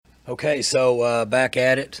Okay, so back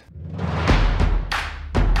at it.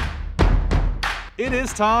 It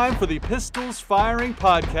is time for the Pistols Firing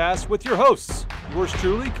Podcast with your hosts, yours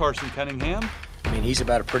truly, Carson Cunningham. I mean, he's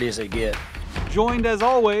about as pretty as they get. Joined as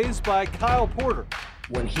always by Kyle Porter.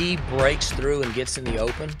 When he breaks through and gets in the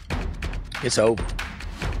open, it's over.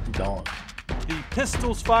 Gone. The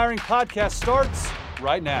Pistols Firing Podcast starts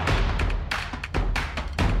right now.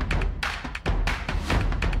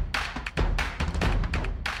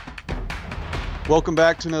 Welcome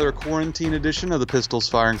back to another quarantine edition of the Pistols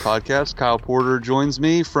Firing Podcast. Kyle Porter joins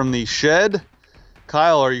me from the shed.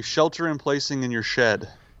 Kyle, are you shelter-in-placing in your shed?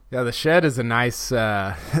 Yeah, the shed is a nice.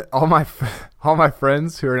 All my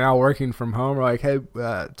friends who are now working from home are like, "Hey,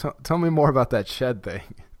 tell me more about that shed thing.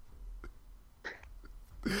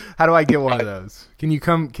 How do I get one of those? Can you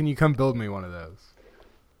come build me one of those?"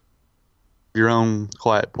 Your own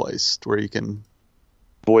quiet place where you can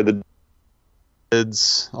avoid the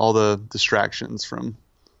kids, all the distractions from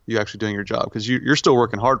you actually doing your job, because you're still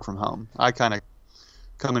working hard from home. I kind of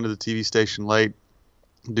come into the TV station late,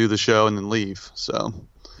 do the show, and then leave. So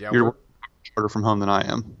yeah, you're harder from home than I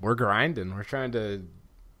am. We're grinding. We're trying to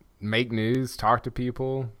make news, talk to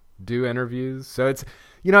people, do interviews. So it's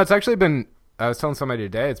actually been. I was telling somebody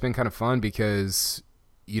today, it's been kind of fun because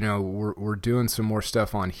we're doing some more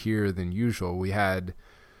stuff on here than usual. We had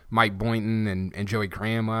Mike Boynton and Joey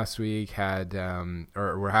Graham last week.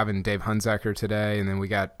 We're having Dave Hunziker today, and then we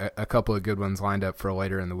got a couple of good ones lined up for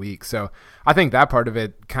later in the week. So I think that part of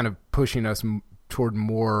it kind of pushing us toward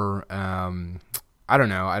more,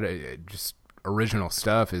 just original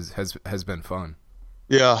stuff has been fun.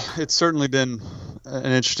 Yeah, it's certainly been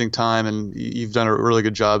an interesting time, and you've done a really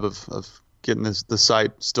good job of getting the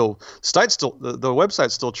website's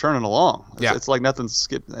still churning along. It's like it hasn't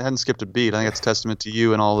skipped a beat. I think it's a testament to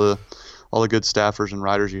you and all the good staffers and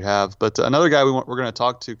writers you have. But another guy we're going to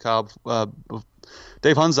talk to, Kyle,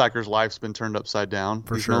 Dave Hunziker's life's been turned upside down.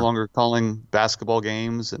 He's no longer calling basketball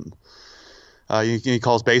games, and he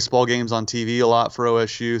calls baseball games on TV a lot for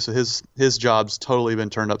OSU. So his job's totally been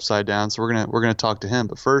turned upside down. So we're gonna talk to him.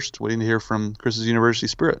 But first, we need to hear from Chris's University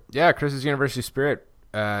Spirit. Yeah, Chris's University Spirit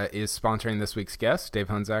is sponsoring this week's guest, Dave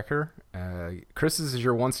Hunziker. Chris's is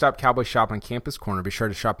your one-stop Cowboy shop on Campus Corner. Be sure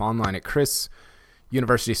to shop online at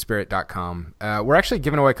chrisuniversityspirit.com. We're actually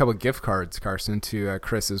giving away a couple of gift cards, Carson, to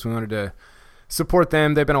Chris's. We wanted to support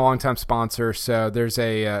them. They've been a long-time sponsor. So there's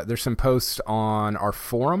some posts on our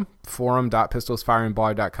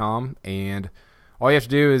forum.pistolsfiringblog.com, and all you have to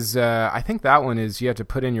do is, I think that one is you have to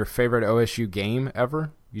put in your favorite OSU game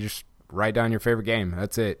ever. You just write down your favorite game.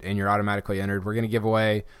 That's it, and you're automatically entered. We're going to give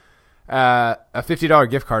away a $50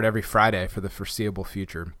 gift card every Friday for the foreseeable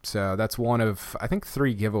future. So that's one of, I think,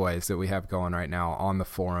 3 giveaways that we have going right now on the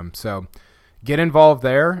forum. So get involved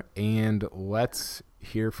there, and let's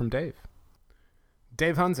hear from Dave.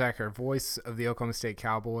 Dave Hunziker, voice of the Oklahoma State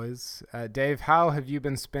Cowboys. Dave, how have you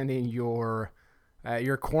been spending your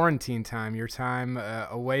quarantine time, your time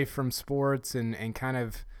away from sports and kind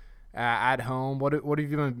of at home? What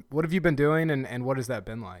have you been doing, and what has that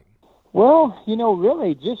been like? Well,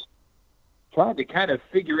 really just trying to kind of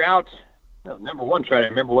figure out, number one, trying to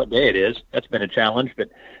remember what day it is. That's been a challenge. But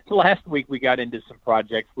so last week we got into some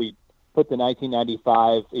projects. We put the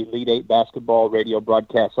 1995 Elite Eight basketball radio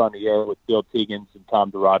broadcast on the air with Bill Tegans and Tom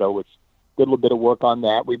Dorado, which did a little bit of work on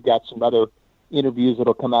that. We've got some other interviews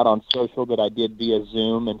that'll come out on social that I did via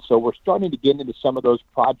Zoom. And so we're starting to get into some of those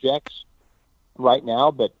projects right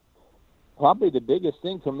now. But probably the biggest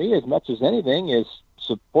thing for me, as much as anything, is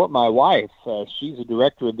support my wife. She's a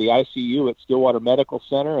director of the ICU at Stillwater Medical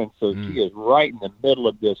Center, and so she is right in the middle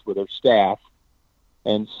of this with her staff.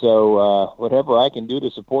 And so whatever I can do to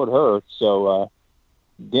support her. So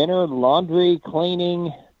dinner, laundry,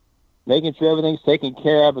 cleaning, making sure everything's taken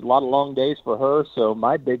care of. A lot of long days for her. So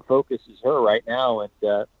my big focus is her right now. And,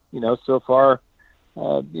 so far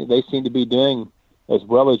they seem to be doing as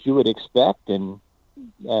well as you would expect. And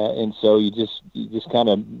so you just kind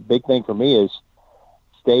of, big thing for me is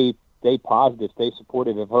stay positive, stay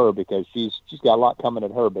supportive of her, because she's got a lot coming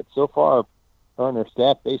at her. But so far, her and her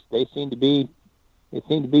staff, they seem to be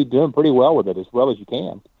doing pretty well with it, as well as you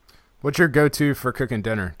can. What's your go-to for cooking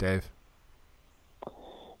dinner, Dave?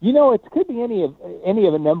 It could be any of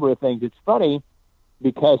a number of things. It's funny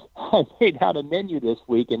because I made out a menu this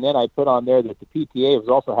week, and then I put on there that the PTA was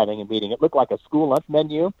also having a meeting. It looked like a school lunch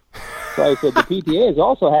menu. So I said, the PTA is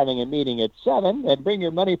also having a meeting at 7, and bring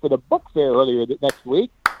your money for the book fair earlier next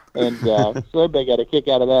week. And so everybody got a kick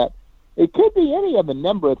out of that. It could be any of a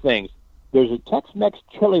number of things. There's a Tex-Mex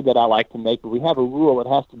chili that I like to make, but we have a rule: it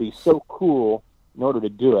has to be so cool in order to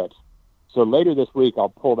do it. So later this week, I'll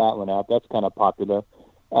pull that one out. That's kind of popular.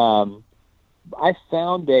 I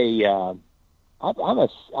found there's a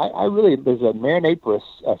marinade for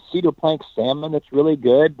a cedar plank salmon that's really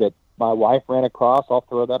good that my wife ran across. I'll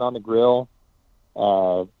throw that on the grill.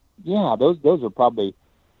 Those are probably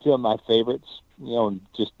two of my favorites,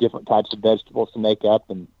 just different types of vegetables to make up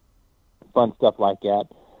and fun stuff like that.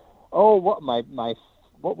 Oh, I'm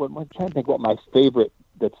trying to think what my favorite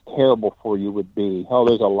that's terrible for you would be. Oh,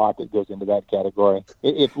 there's a lot that goes into that category.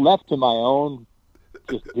 If left to my own,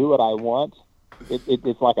 just do what I want,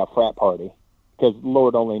 it's like a frat party, because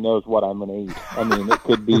Lord only knows what I'm going to eat. I mean, it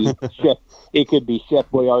could be Chef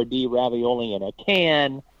Boyardee ravioli in a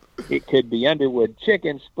can. It could be Underwood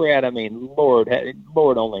chicken spread. I mean, Lord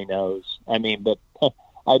only knows. I mean, but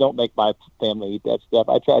I don't make my family eat that stuff.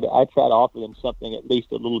 I try to offer them something at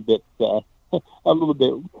least a little bit with a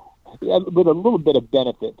little bit of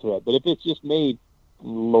benefit to it. But if it's just me,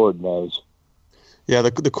 Lord knows. Yeah,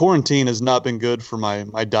 the quarantine has not been good for my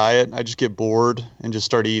diet. I just get bored and just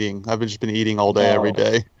start eating. I've just been eating all day, every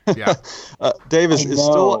day. Yeah. Dave,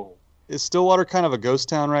 is Stillwater kind of a ghost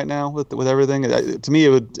town right now with everything? To me,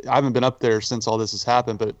 I haven't been up there since all this has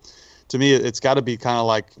happened, but to me, it's got to be kind of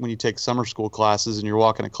like when you take summer school classes and you're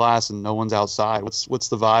walking to class and no one's outside. What's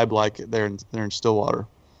the vibe like there in Stillwater?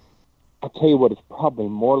 I'll tell you what it's probably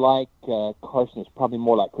more like, Carson. It's probably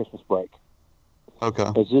more like Christmas break. Okay.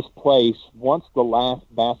 Because this place, once the last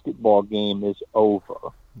basketball game is over,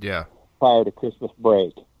 prior to Christmas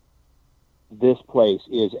break, this place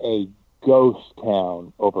is a ghost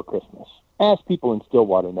town over Christmas. As people in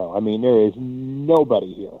Stillwater know. I mean, there is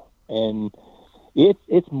nobody here. And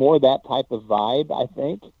it's more that type of vibe, I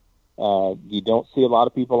think. You don't see a lot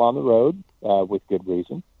of people on the road, with good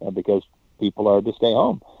reason, because people are to stay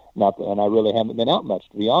home. And I really haven't been out much,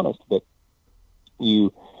 to be honest, but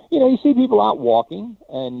you see people out walking,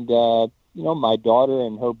 and, my daughter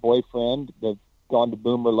and her boyfriend have gone to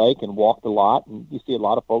Boomer Lake and walked a lot, and you see a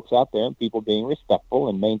lot of folks out there and people being respectful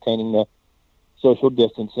and maintaining the social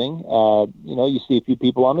distancing. You see a few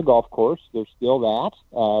people on the golf course. There's still that,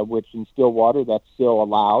 which in Stillwater, that's still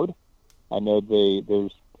allowed. I know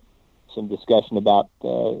there's some discussion about,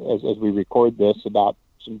 as we record this, about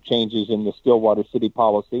some changes in the Stillwater city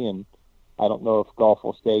policy, and I don't know if golf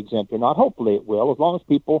will stay exempt or not. Hopefully it will, as long as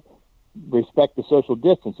people respect the social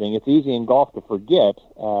distancing. It's easy in golf to forget,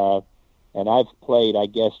 and I've played, I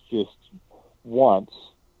guess, just once,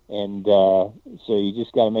 and so you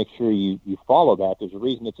just got to make sure you follow that. There's a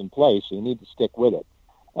reason it's in place, so you need to stick with it.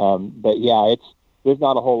 But yeah, there's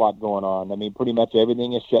not a whole lot going on. I mean, pretty much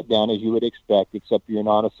everything is shut down as you would expect, except for your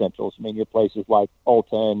non-essentials. I mean, your places like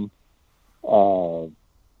Ulta and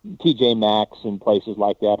TJ Maxx and places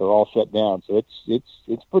like that are all shut down. So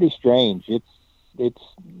it's pretty strange. It's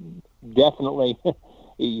definitely,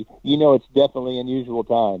 it's definitely unusual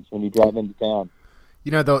times when you drive into town.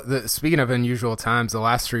 Speaking of unusual times, the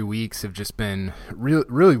last 3 weeks have just been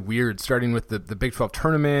really weird, starting with the Big 12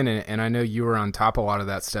 tournament. And I know you were on top of a lot of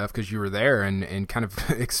that stuff because you were there and kind of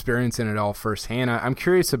experiencing it all firsthand. I'm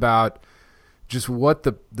curious about just what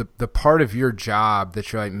the part of your job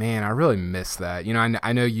that you're like, man, I really miss that.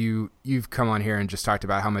 I know you've come on here and just talked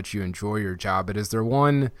about how much you enjoy your job, but is there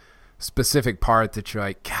one specific part that you're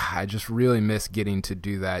like, God, I just really miss getting to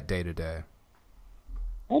do that day to day?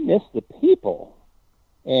 I miss the people.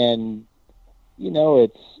 And,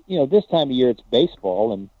 it's, this time of year it's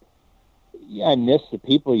baseball, and I miss the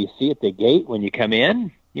people you see at the gate when you come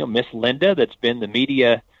in. Miss Linda, that's been the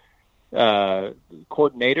media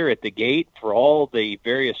coordinator at the gate for all the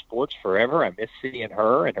various sports forever. I miss seeing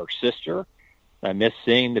her and her sister. I miss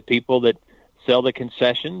seeing the people that sell the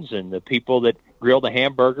concessions and the people that grill the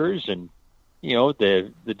hamburgers and,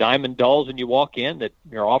 the diamond dolls when you walk in that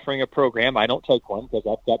are offering a program. I don't take one because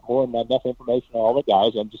I've got more than enough information on all the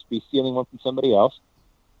guys. I'd just be stealing one from somebody else.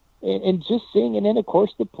 And just seeing, and then, of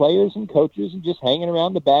course, the players and coaches and just hanging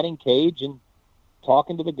around the batting cage and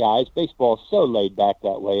talking to the guys. Baseball is so laid back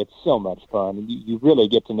that way. It's so much fun. And you really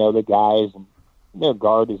get to know the guys, and their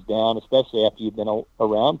guard is down, especially after you've been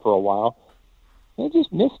around for a while. And I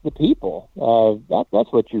just miss the people.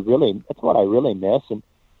 That's what I really miss. And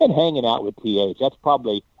hanging out with TH. That's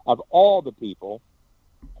probably, of all the people,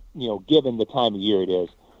 given the time of year it is,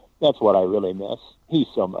 that's what I really miss. He's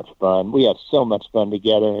so much fun. We have so much fun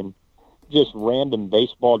together, and just random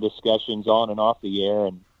baseball discussions on and off the air,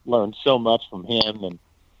 and learned so much from him. And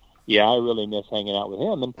yeah, I really miss hanging out with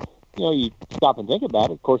him. And you stop and think about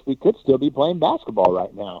it, of course we could still be playing basketball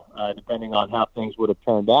right now, depending on how things would have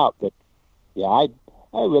turned out. But yeah, I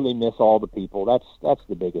really miss all the people. That's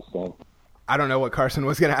the biggest thing. I don't know what Carson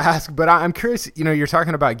was going to ask, but I'm curious, you're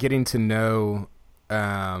talking about getting to know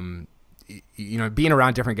being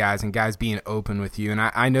around different guys and guys being open with you. And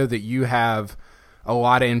I know that you have a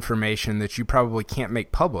lot of information that you probably can't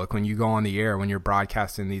make public when you go on the air, when you're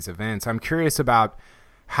broadcasting these events. I'm curious about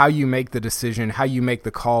how you make the decision, how you make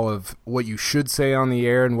the call of what you should say on the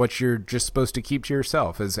air and what you're just supposed to keep to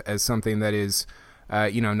yourself as something that is,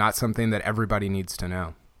 not something that everybody needs to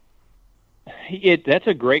know. That's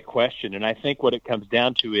a great question. And I think what it comes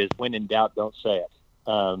down to is when in doubt, don't say it.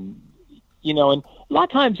 And a lot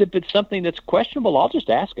of times if it's something that's questionable, I'll just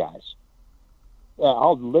ask guys.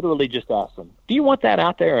 I'll literally just ask them, do you want that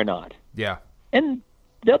out there or not? Yeah. And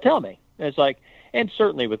they'll tell me. It's like, and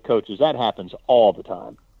certainly with coaches, that happens all the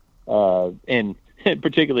time. And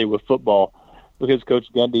particularly with football, because Coach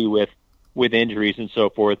Gundy with injuries and so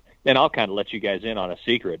forth, and I'll kind of let you guys in on a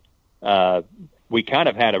secret. We kind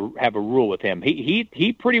of have a rule with him.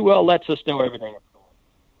 He pretty well lets us know everything.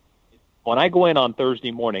 When I go in on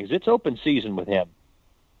Thursday mornings, it's open season with him.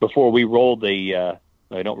 Before we roll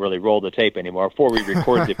I don't really roll the tape anymore. Before we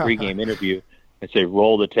record the pregame interview, I say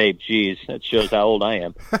roll the tape. Geez, that shows how old I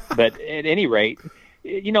am. But at any rate,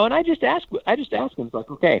 and I just ask him, it's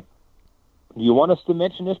like, okay, do you want us to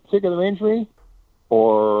mention this particular injury,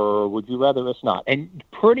 or would you rather us not? And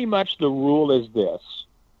pretty much the rule is this: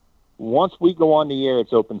 once we go on the air,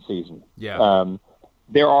 it's open season. Yeah.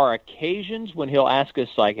 There are occasions when he'll ask us,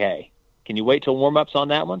 like, hey, can you wait till warm-ups on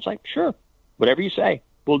that one? It's like, sure, whatever you say,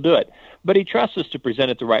 we'll do it. But he trusts us to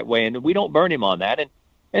present it the right way, and we don't burn him on that.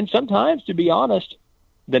 And sometimes, to be honest,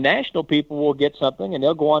 the national people will get something, and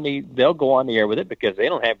they'll go on the air with it because they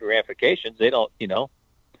don't have the ramifications. They don't,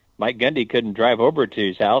 Mike Gundy couldn't drive over to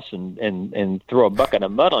his house and throw a bucket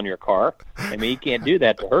of mud on your car. I mean, he can't do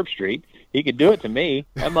that to Herb Street. He could do it to me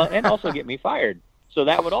and also get me fired. So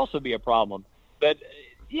that would also be a problem. But,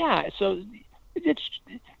 yeah, so it's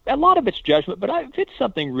a lot of it's judgment, but if it's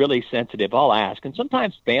something really sensitive, I'll ask. And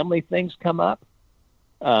sometimes family things come up,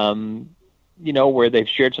 where they've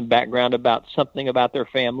shared some background about something about their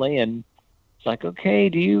family, and it's like, okay, how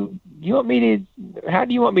do you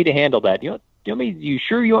want me to handle that? You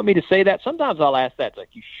sure you want me to say that? Sometimes I'll ask that. It's like,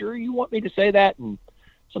 you sure you want me to say that? And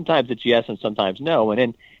sometimes it's yes and sometimes no. And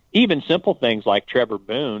then even simple things like Trevor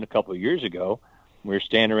Boone a couple of years ago, we were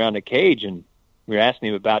standing around a cage and we were asking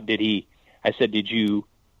him about, I said, did you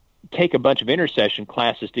take a bunch of intercession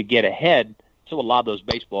classes to get ahead? So a lot of those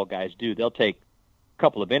baseball guys do. They'll take a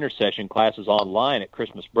couple of intercession classes online at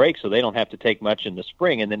Christmas break so they don't have to take much in the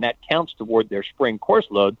spring, and then that counts toward their spring course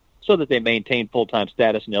load so that they maintain full-time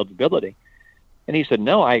status and eligibility. And he said,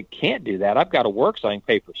 no, I can't do that. I've got to work so I can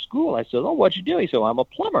pay for school. I said, oh, what'd you do? He said, well, I'm a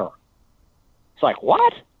plumber. It's like,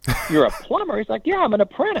 what? You're a plumber? He's like, yeah, I'm an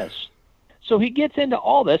apprentice. So he gets into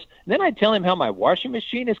all this. And then I tell him how my washing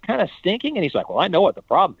machine is kind of stinking. And he's like, well, I know what the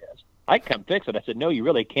problem is. I can come fix it. I said, no, you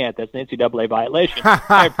really can't. That's an NCAA violation.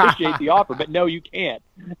 I appreciate the offer, but no, you can't.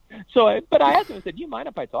 But I asked him, I said, do you mind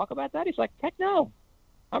if I talk about that? He's like, heck no.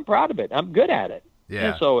 I'm proud of it. I'm good at it. Yeah.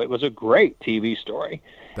 And so it was a great TV story.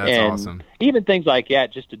 That's awesome. Even things like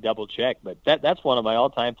that, just to double check. But that's one of my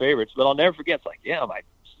all-time favorites. But I'll never forget. It's like, yeah, my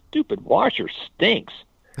stupid washer stinks.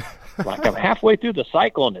 Like I'm halfway through the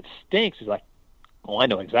cycle and it stinks. He's like, oh, I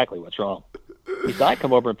know exactly what's wrong. He said, I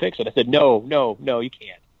come over and fix it. I said, no, you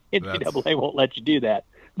can't. NCAA won't let you do that.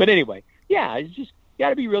 But anyway, yeah, it's just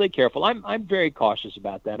got to be really careful. I'm very cautious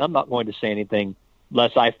about that. I'm not going to say anything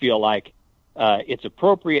unless I feel like it's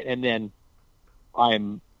appropriate, and then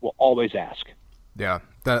will always ask. Yeah,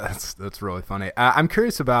 that's really funny. I'm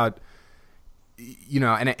curious about,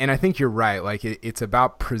 and I think you're right. Like it's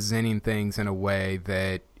about presenting things in a way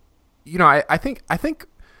that, I think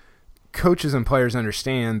coaches and players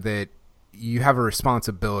understand that you have a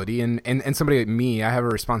responsibility, and somebody like me, I have a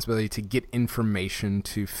responsibility to get information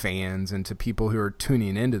to fans and to people who are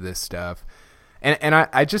tuning into this stuff. And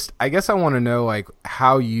I guess I want to know, like,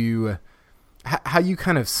 how you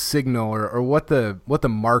kind of signal or what the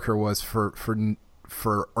marker was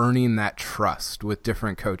for earning that trust with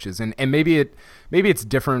different coaches, and maybe it's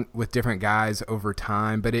different with different guys over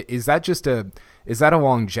time, but is that a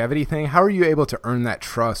longevity thing? How are you able to earn that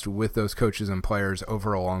trust with those coaches and players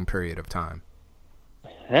over a long period of time?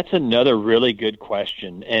 That's another really good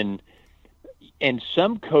question, and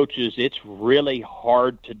some coaches, it's really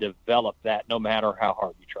hard to develop that no matter how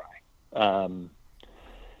hard you try.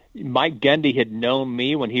 Mike Gundy had known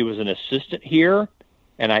me when he was an assistant here,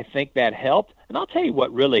 and I think that helped. And I'll tell you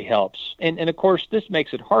what really helps. And of course, this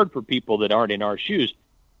makes it hard for people that aren't in our shoes.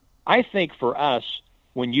 I think for us,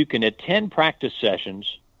 when you can attend practice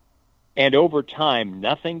sessions and over time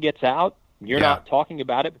nothing gets out, you're not talking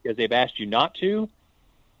about it because they've asked you not to.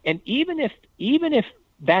 And even if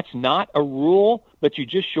that's not a rule, but you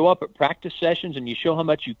just show up at practice sessions and you show how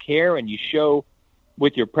much you care, and you show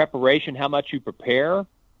with your preparation how much you prepare,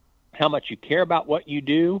 how much you care about what you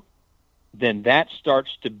do, then that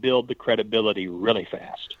starts to build the credibility really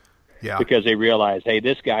fast. Yeah. Because they realize, hey,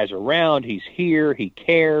 this guy's around, he's here, he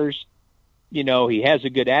cares, he has a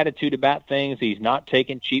good attitude about things, he's not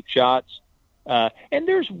taking cheap shots. And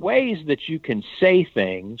there's ways that you can say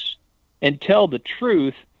things and tell the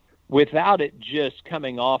truth without it just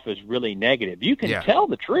coming off as really negative. You can tell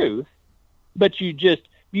the truth, but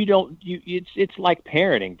it's like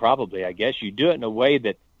parenting probably, I guess. You do it in a way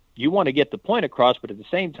that you want to get the point across, but at the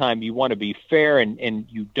same time, you want to be fair and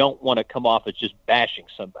you don't want to come off as just bashing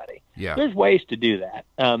somebody. Yeah. There's ways to do that.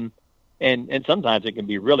 And sometimes it can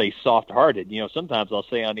be really soft-hearted. Sometimes I'll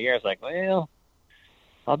say on the air, it's like, well,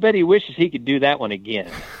 I'll bet he wishes he could do that one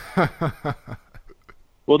again.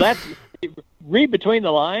 Well, read between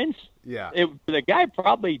the lines. Yeah. The guy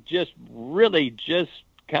probably just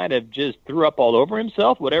kind of threw up all over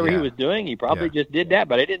himself, whatever he was doing. He probably just did that,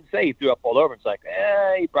 but I didn't say he threw up all over. It's like,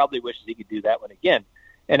 he probably wishes he could do that one again.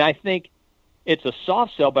 And I think it's a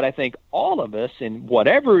soft sell, but I think all of us, in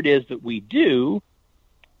whatever it is that we do,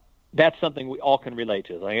 that's something we all can relate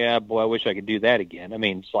to. It's like, yeah, boy, I wish I could do that again. I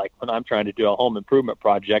mean, it's like when I'm trying to do a home improvement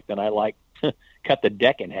project and I cut the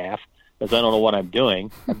deck in half because I don't know what I'm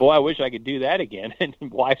doing. Boy, I wish I could do that again. And the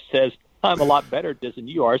wife says, I'm a lot better at this than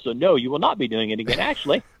you are, so no, you will not be doing it again.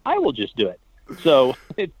 Actually, I will just do it. So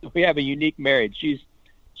we have a unique marriage.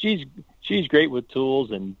 She's great with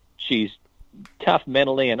tools, and she's tough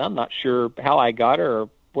mentally, and I'm not sure how I got her or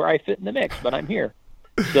where I fit in the mix, but I'm here.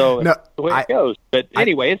 So that's the way it goes. But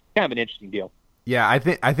anyway, it's kind of an interesting deal. Yeah,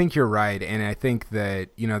 I think you're right, and I think that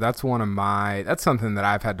that's something that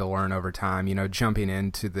I've had to learn over time. Jumping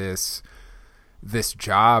into this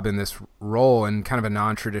job and this role in kind of a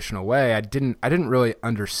non-traditional way. I didn't really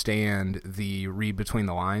understand the read between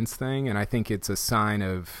the lines thing, and I think it's a sign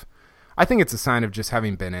of just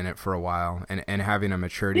having been in it for a while and having a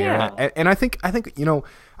maturity. Yeah. And I think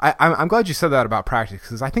I'm glad you said that about practice,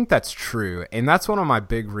 because I think that's true, and that's one of my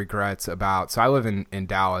big regrets about. So I live in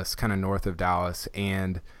Dallas, kind of north of Dallas,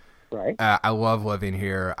 and right. I love living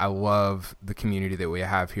here. I love the community that we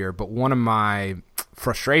have here, but one of my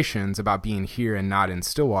frustrations about being here and not in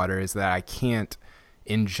Stillwater is that I can't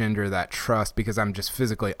engender that trust because I'm just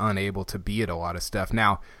physically unable to be at a lot of stuff.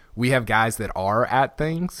 Now, we have guys that are at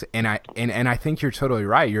things, and I think you're totally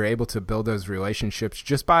right. You're able to build those relationships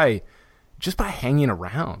just by hanging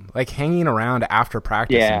around after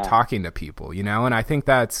practice and talking to people, and I think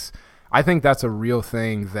that's a real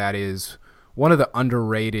thing that is one of the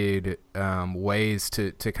underrated ways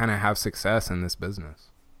to kind of have success in this business.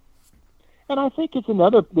 And I think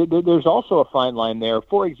there's also a fine line there.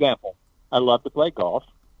 For example, I love to play golf.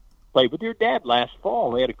 Played with your dad last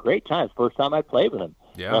fall. We had a great time. First time I played with him.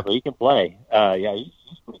 Yeah. He can play. He's a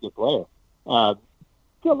pretty good player. So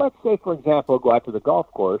let's say, for example, go out to the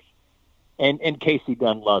golf course, and Casey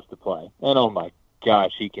Dunn loves to play. And oh my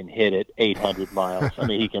gosh, he can hit it 800 miles. I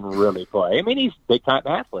mean, he can really play. I mean, he's a big-time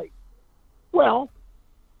athlete. Well,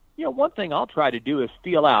 one thing I'll try to do is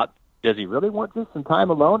feel out, does he really want just some time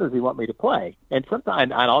alone, or does he want me to play? And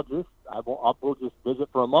sometimes we'll just visit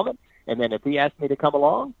for a moment, and then if he asks me to come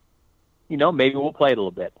along, maybe we'll play a little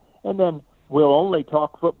bit. And then we'll only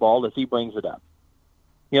talk football if he brings it up.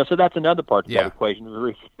 So that's another part of that equation.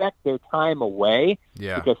 Respect their time away,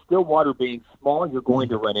 because Stillwater being small, you're going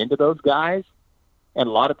to run into those guys. And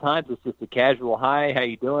a lot of times it's just a casual, hi, how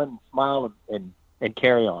you doing, smile, and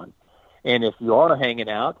carry on. And if you are hanging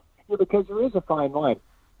out, because there is a fine line,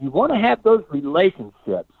 you want to have those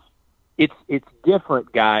relationships. It's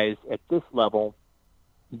different, guys, at this level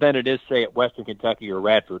than it is, say, at Western Kentucky or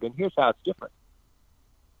Radford. And here's how it's different.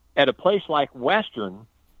 At a place like Western,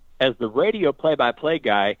 as the radio play-by-play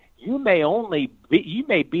guy, you may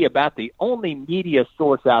be about the only media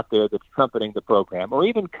source out there that's trumpeting the program or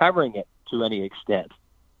even covering it to any extent.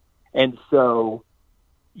 And so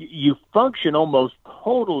you function almost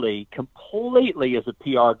totally, completely as a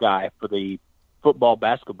PR guy for the football,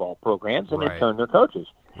 basketball programs, and in turn their coaches.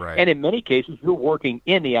 Right. And in many cases, you're working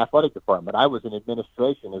in the athletic department. I was in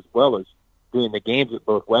administration as well as doing the games at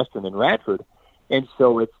both Western and Radford. And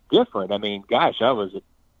so it's different. I mean, gosh, I was at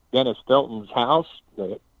Dennis Felton's house,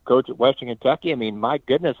 the coach at Western Kentucky. I mean, my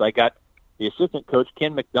goodness, I got the assistant coach,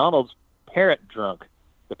 Ken McDonald's parrot drunk.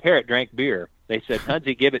 The parrot drank beer. They said,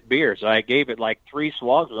 Hunzi, give it beer. So I gave it like 3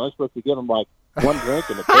 swags. I was supposed to give him like 1 drink,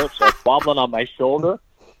 and the parrot started wobbling on my shoulder.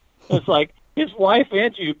 It's like his wife,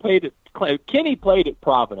 Angie, Kenny played at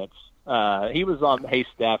Providence. He was on the Hayes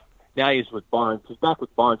staff. Now he's with Barnes. He's back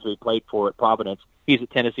with Barnes, who he played for at Providence. He's at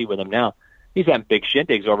Tennessee with him now. he's having big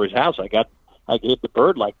shindigs over his house. I gave the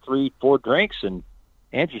bird like 3-4 drinks, and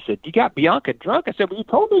Angie said, "You got Bianca drunk?" I said, "Well, you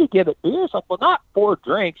told me to give it beer." It's like, "Well, not 4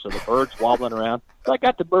 drinks." So the bird's wobbling around. So I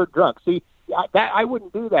got the bird drunk. See, I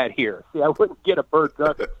wouldn't do that here. See, I wouldn't get a bird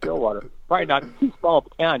drunk at Stillwater. Probably not. Too small of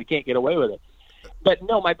a town. You can't get away with it. But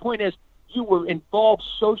no, my point is, you were involved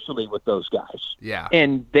socially with those guys. Yeah.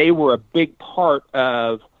 And they were a big part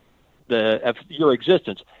of your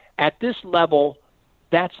existence. At this level,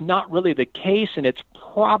 that's not really the case, and it's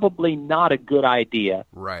probably not a good idea.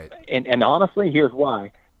 Right. And honestly, here's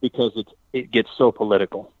why. Because it gets so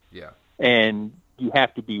political. Yeah. And you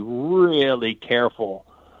have to be really careful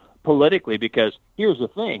politically, because here's the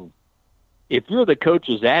thing. If you're the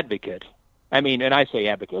coach's advocate, and I say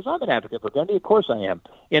advocate, I'm an advocate for Gundy. Of course I am,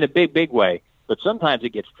 in a big, big way. But sometimes it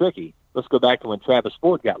gets tricky. Let's go back to when Travis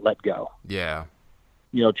Ford got let go. Yeah.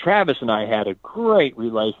 Travis and I had a great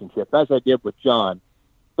relationship, as I did with John.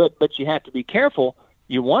 But you have to be careful.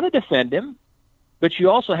 You want to defend him, but you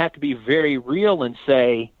also have to be very real and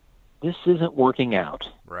say, this isn't working out.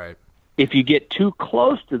 Right. If you get too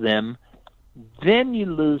close to them, then you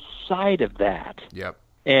lose sight of that. Yep.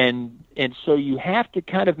 And so you have to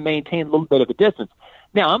kind of maintain a little bit of a distance.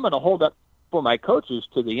 Now, I'm going to hold up for my coaches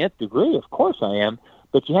to the nth degree. Of course I am.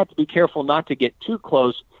 But you have to be careful not to get too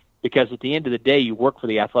close, because at the end of the day, you work for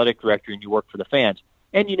the athletic director and you work for the fans.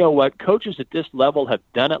 And you know what? Coaches at this level have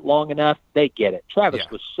done it long enough. They get it. Travis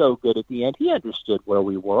was so good at the end. He understood where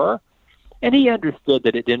we were, and he understood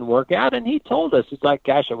that it didn't work out. And he told us, it's like,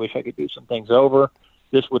 gosh, I wish I could do some things over.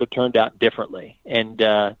 This would have turned out differently.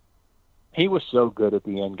 And he was so good at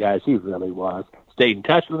the end, guys. He really was. Stayed in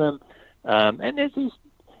touch with him. And as he's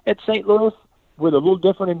at St. Louis with a little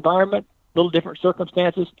different environment, little different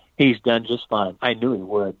circumstances, he's done just fine. I knew he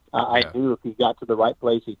would. I knew if he got to the right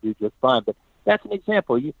place, he'd do just fine. But that's an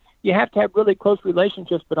example. You have to have really close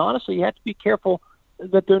relationships, but honestly, you have to be careful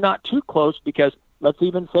that they're not too close, because let's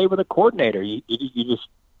even say with a coordinator, you just,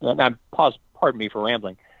 and I'm pardon me for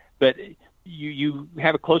rambling, but you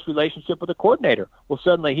have a close relationship with a coordinator. Well,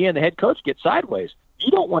 suddenly he and the head coach get sideways.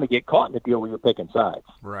 You don't want to get caught in a deal where you're picking sides.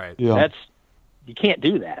 Right. Yeah. You can't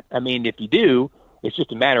do that. If you do, it's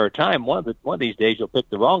just a matter of time. One of these days you'll pick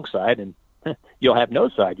the wrong side, and you'll have no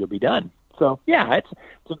side. You'll be done. So, yeah, it's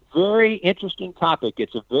a very interesting topic.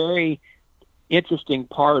 It's a very interesting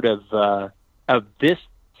part of this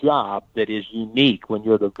job that is unique when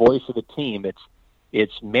you're the voice of a team.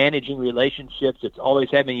 It's managing relationships. It's always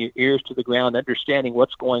having your ears to the ground, understanding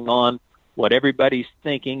what's going on, what everybody's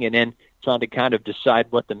thinking, and then trying to kind of decide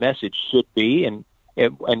what the message should be. And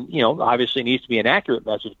obviously it needs to be an accurate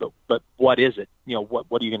message, but what is it?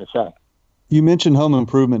 What are you going to say? You mentioned home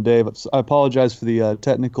improvement, Dave. I apologize for the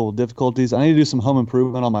technical difficulties. I need to do some home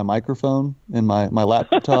improvement on my microphone and my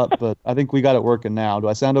laptop, but I think we got it working now. Do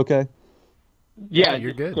I sound okay? Yeah,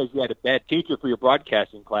 you're good. Because you had a bad teacher for your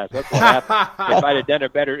broadcasting class. That's what happened. If I'd have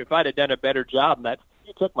done a better job,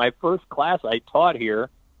 you took my first class I taught here.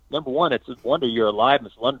 Number one, it's a wonder you're alive, and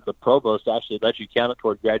it's a wonder the provost actually let you count it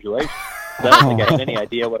toward graduation. I don't think I had any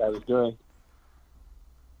idea what I was doing.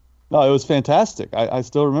 No, it was fantastic. I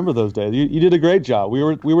still remember those days. You did a great job. We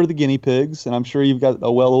were the guinea pigs, and I'm sure you've got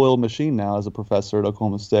a well-oiled machine now as a professor at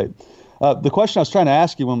Oklahoma State. The question I was trying to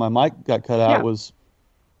ask you when my mic got cut out was,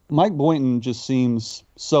 Mike Boynton just seems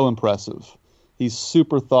so impressive. He's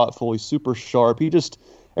super thoughtful. He's super sharp.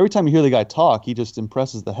 Every time you hear the guy talk, he just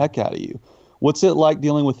impresses the heck out of you. What's it like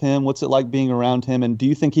dealing with him? What's it like being around him? And do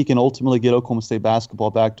you think he can ultimately get Oklahoma State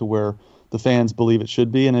basketball back to where the fans believe it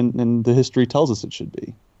should be and the history tells us it should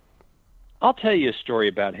be? I'll tell you a story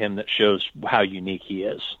about him that shows how unique he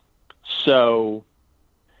is. So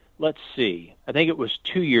let's see. I think it was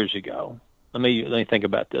 2 years ago. Let me think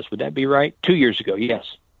about this. Would that be right? 2 years ago, yes.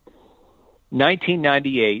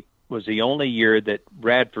 1998 was the only year that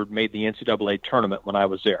Radford made the NCAA tournament when I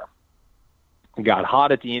was there. Got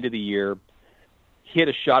hot at the end of the year, hit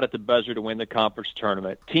a shot at the buzzer to win the conference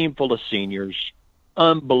tournament. Team full of seniors,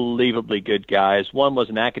 unbelievably good guys. One was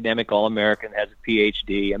an academic All-American, has a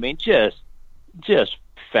PhD. Just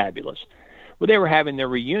fabulous. Well, they were having their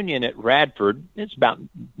reunion at Radford. It's about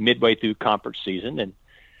midway through conference season, and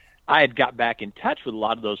I had got back in touch with a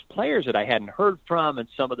lot of those players that I hadn't heard from, and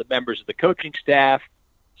some of the members of the coaching staff,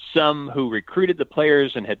 some who recruited the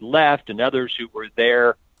players and had left, and others who were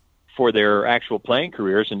there for their actual playing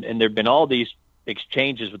careers. And there have been all these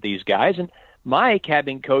exchanges with these guys. And Mike,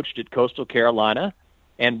 having coached at Coastal Carolina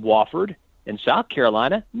and Wofford and South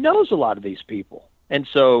Carolina, knows a lot of these people. And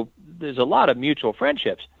so there's a lot of mutual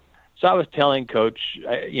friendships. So I was telling Coach,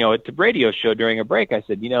 at the radio show during a break, I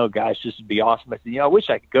said, guys, this would be awesome. I said, I wish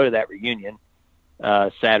I could go to that reunion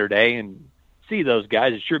Saturday and see those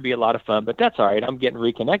guys. It'd sure be a lot of fun, but that's all right. I'm getting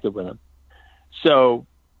reconnected with them. So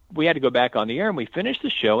we had to go back on the air, and we finished the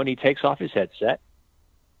show, and he takes off his headset,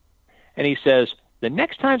 and he says, the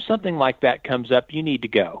next time something like that comes up, you need to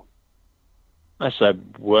go. I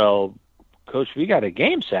said, well, Coach, we got a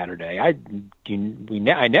game Saturday. I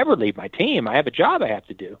never leave my team. I have a job I have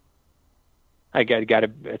to do. I got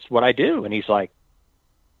to. It's what I do. And he's like,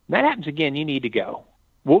 that happens again. You need to go.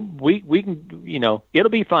 Well, we can. It'll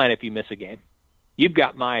be fine if you miss a game. You've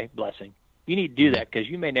got my blessing. You need to do that because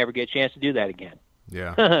you may never get a chance to do that again.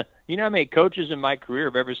 Yeah. You know how many coaches in my career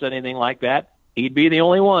have ever said anything like that? He'd be the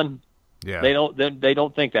only one. Yeah. They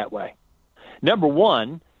don't think that way. Number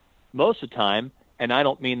one, most of the time, and I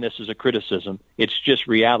don't mean this as a criticism, it's just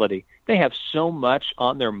reality. They have so much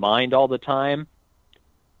on their mind all the time.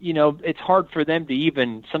 It's hard for them to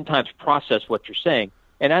even sometimes process what you're saying.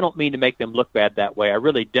 And I don't mean to make them look bad that way. I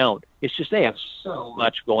really don't. It's just they have so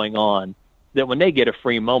much going on that when they get a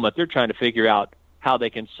free moment, they're trying to figure out how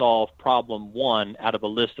they can solve problem one out of a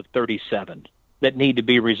list of 37 that need to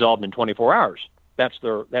be resolved in 24 hours. That's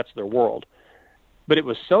their world. But it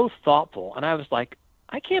was so thoughtful, and I was like,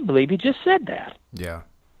 I can't believe he just said that. Yeah.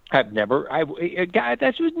 A guy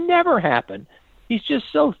that would never happen. He's just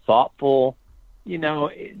so thoughtful,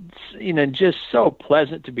 it's just so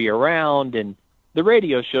pleasant to be around, and the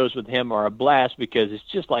radio shows with him are a blast because it's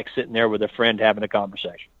just like sitting there with a friend having a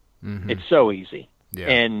conversation. Mm-hmm. It's so easy. Yeah.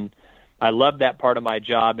 And I love that part of my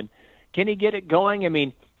job. And can he get it going? I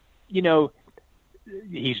mean,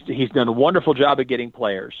 he's done a wonderful job of getting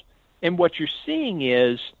players. And what you're seeing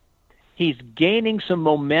is he's gaining some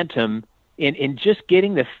momentum in just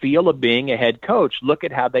getting the feel of being a head coach. Look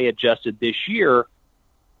at how they adjusted this year,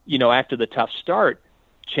 after the tough start,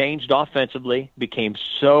 changed offensively, became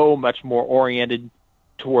so much more oriented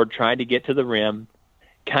toward trying to get to the rim,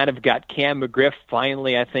 kind of got Cam McGriff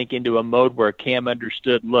finally, I think, into a mode where Cam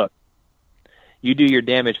understood, look, you do your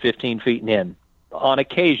damage 15 feet and in. On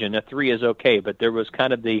occasion, a three is okay, but there was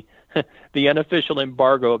kind of the unofficial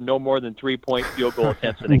embargo of no more than 3-point field goal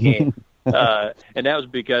attempts in a game. And that was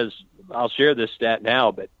because, I'll share this stat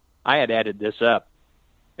now, but I had added this up.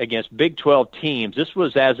 Against Big 12 teams, this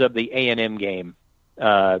was as of the A&M game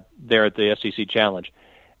there at the SEC Challenge.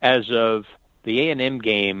 As of the A&M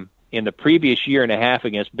game in the previous year and a half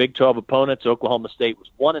against Big 12 opponents, Oklahoma State was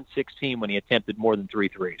 1-16 when he attempted more than 3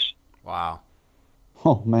 threes. Wow.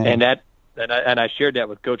 Oh, man. And I shared that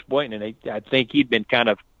with Coach Boynton, and I think he'd been kind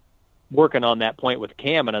of working on that point with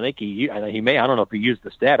Cam, and I think he may, I don't know if he used the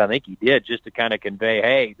stat, I think he did, just to kind of convey,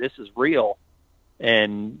 hey, this is real.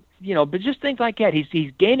 And, but just things like that.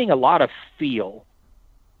 He's gaining a lot of feel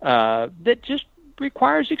that just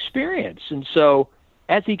requires experience. And so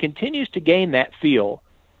as he continues to gain that feel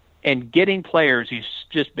and getting players, he's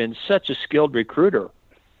just been such a skilled recruiter.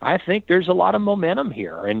 I think there's a lot of momentum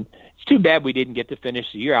here. And it's too bad we didn't get to finish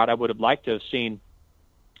the year out. I would have liked to have seen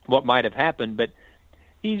what might have happened, but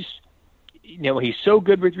he's so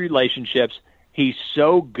good with relationships. He's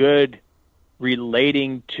so good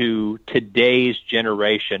relating to today's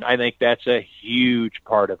generation. I think that's a huge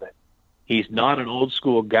part of it. He's not an old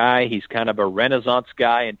school guy. He's kind of a Renaissance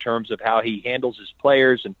guy in terms of how he handles his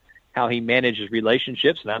players and how he manages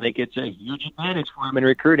relationships. And I think it's a huge advantage for him in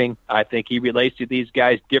recruiting. I think he relates to these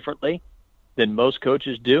guys differently than most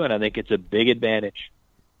coaches do, and I think it's a big advantage.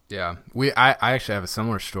 Yeah. I actually have a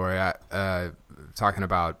similar story. Talking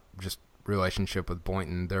about just relationship with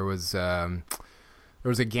Boynton. There was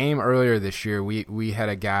a game earlier this year. We had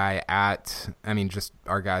a guy just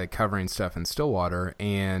our guy covering stuff in Stillwater,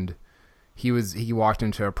 and he walked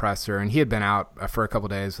into a presser, and he had been out for a couple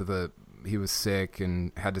of days he was sick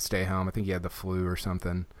and had to stay home. I think he had the flu or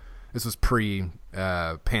something. This was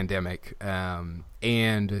pre-pandemic,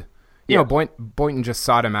 and Boynton just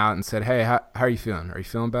sought him out and said, "Hey, how are you feeling? Are you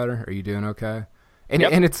feeling better? Are you doing okay?" And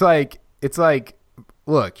and it's like,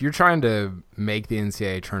 look, you're trying to make the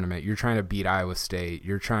NCAA tournament. You're trying to beat Iowa State.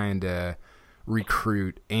 You're trying to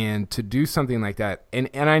recruit, and to do something like that. And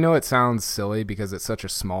I know it sounds silly because it's such a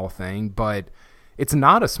small thing, but it's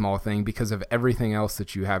not a small thing because of everything else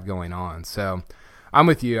that you have going on. So I'm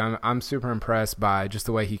with you. I'm super impressed by just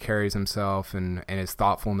the way he carries himself and his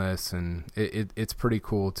thoughtfulness, and it's pretty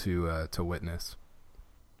cool to witness.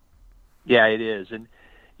 Yeah, it is. And,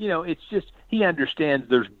 it's just he understands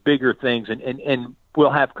there's bigger things, and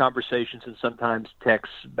we'll have conversations and sometimes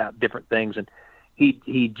texts about different things, and he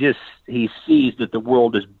sees that the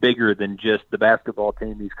world is bigger than just the basketball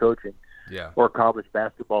team he's coaching. Yeah. Or college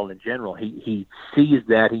basketball in general. He sees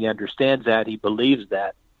that, he understands that, he believes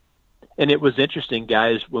that. And it was interesting,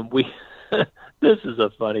 guys, when this is a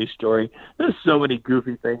funny story. There's so many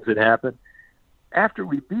goofy things that happened. After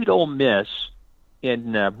we beat Ole Miss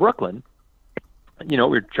in Brooklyn, we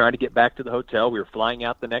were trying to get back to the hotel. We were flying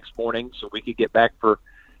out the next morning so we could get back for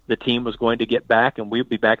the team was going to get back, and we'd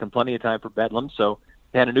be back in plenty of time for Bedlam. So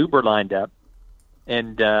they had an Uber lined up,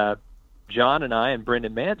 and John and I and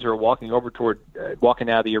Brendan Manzer are walking over walking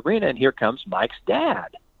out of the arena, and here comes Mike's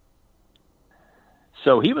dad.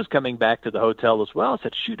 So he was coming back to the hotel as well. I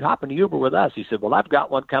said, shoot, hop in the Uber with us. He said, well, I've got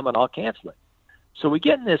one coming. I'll cancel it. So we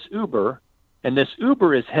get in this Uber, and this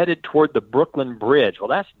Uber is headed toward the Brooklyn Bridge. Well,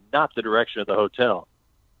 that's not the direction of the hotel.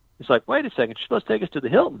 He's like, wait a second, you're supposed to take us to the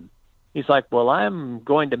Hilton. He's like, well, I'm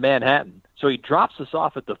going to Manhattan. So he drops us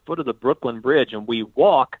off at the foot of the Brooklyn Bridge, and we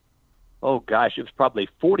walk, oh, gosh, it was probably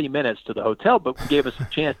 40 minutes to the hotel, but gave us a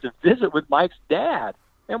chance to visit with Mike's dad.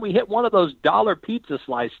 And we hit one of those dollar pizza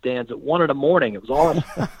slice stands at 1 a.m. It was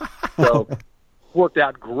awesome. So worked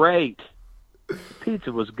out great. The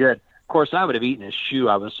pizza was good. Of course, I would have eaten his shoe.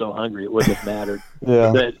 I was so hungry it wouldn't have mattered.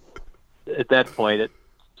 Yeah. But at that point,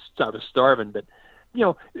 I was starving. But,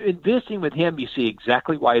 in visiting with him, you see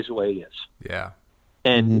exactly why he's the way he is. Yeah.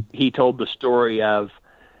 And he told the story of,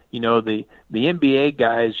 the NBA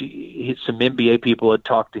guys, some NBA people had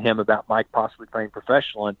talked to him about Mike possibly playing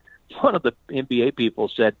professional, and one of the NBA people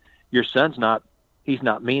said, your son's he's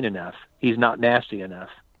not mean enough. He's not nasty enough.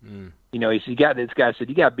 This guy said,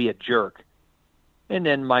 you got to be a jerk. And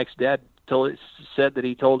then Mike's dad said that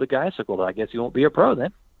he told the guy, said, well, I guess he won't be a pro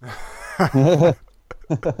then.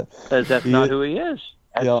 Because that's not who he is.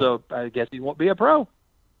 And so I guess he won't be a pro.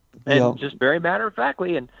 And just very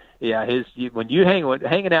matter-of-factly. And, when you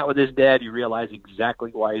hanging out with his dad, you realize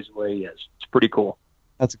exactly why he's the way he is. It's pretty cool.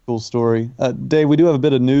 That's a cool story. Dave, we do have a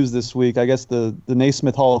bit of news this week. I guess the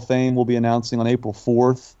Naismith Hall of Fame will be announcing on April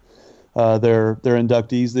 4th their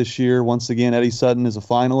inductees this year. Once again, Eddie Sutton is a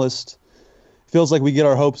finalist. Feels like we get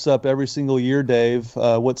our hopes up every single year, Dave.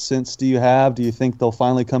 What sense do you have? Do you think they'll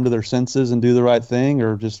finally come to their senses and do the right thing,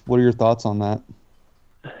 or just what are your thoughts on that?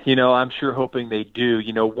 I'm sure hoping they do.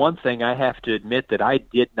 One thing I have to admit that I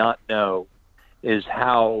did not know is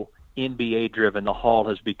how NBA-driven the Hall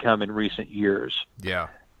has become in recent years. Yeah.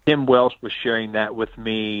 Tim Welsh was sharing that with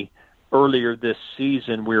me earlier this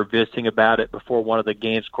season. We were visiting about it before one of the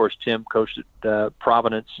games. Of course, Tim coached at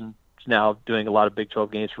Providence and is now doing a lot of Big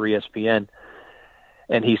 12 games for ESPN.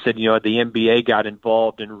 And he said, the NBA got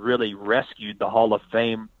involved and really rescued the Hall of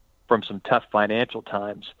Fame from some tough financial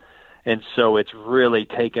times. And so it's really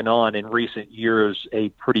taken on in recent years a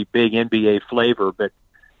pretty big NBA flavor. But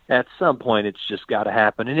at some point, it's just got to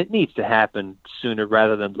happen. And it needs to happen sooner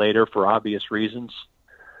rather than later for obvious reasons.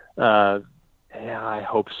 I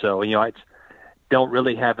hope so. I don't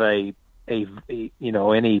really have any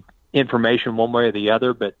information one way or the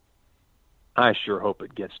other, but I sure hope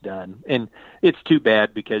it gets done. And it's too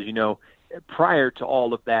bad because, prior to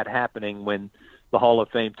all of that happening, when the Hall of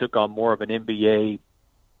Fame took on more of an NBA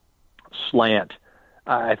slant,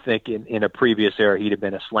 I think in a previous era he'd have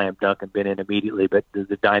been a slam dunk and been in immediately, but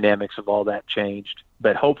the dynamics of all that changed.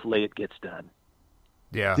 But hopefully it gets done.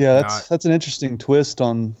 Yeah, that's an interesting twist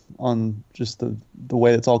on just the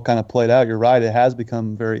way it's all kind of played out. You're right; it has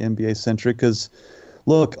become very NBA centric because,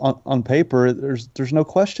 look, on paper, there's no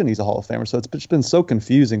question he's a Hall of Famer. So it's just been so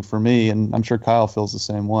confusing for me, and I'm sure Kyle feels the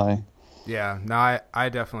same way. Yeah, no, I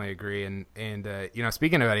definitely agree. And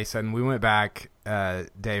speaking of Eddie Sutton, we went back,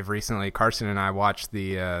 Dave, recently. Carson and I watched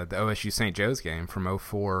the OSU St. Joe's game from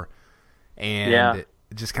 2004, and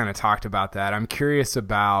just kind of talked about that. I'm curious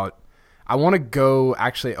about. I want to go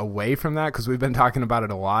actually away from that because we've been talking about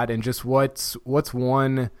it a lot, and just what's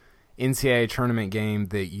one NCAA tournament game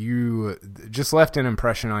that you just left an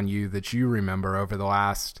impression on you that you remember over the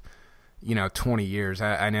last 20 years.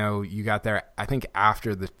 I know you got there, I think,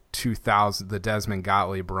 after the 2000, the Desmond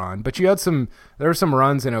Gottlieb run, but there were some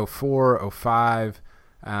runs in 04, 05,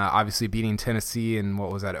 obviously beating Tennessee in,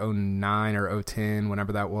 what was that, 09 or 010,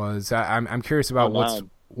 whenever that was. I'm curious about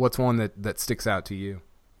what's one that sticks out to you.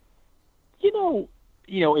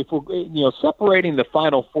 If we're, separating the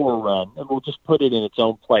Final Four run, and we'll just put it in its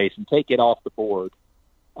own place and take it off the board.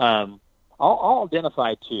 I'll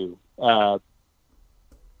identify two.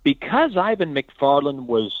 Because Ivan McFarland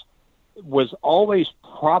was always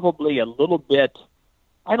probably a little bit,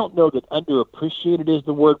 I don't know that underappreciated is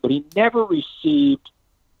the word, but he never received,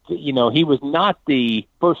 he was not the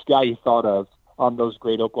first guy you thought of on those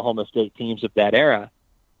great Oklahoma State teams of that era.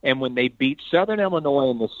 And when they beat Southern Illinois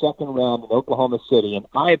in the second round in Oklahoma City, and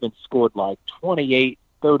Ivan scored like 28,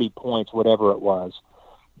 30 points, whatever it was,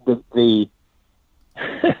 the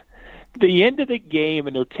end of the game,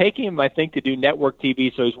 and they're taking him, I think, to do network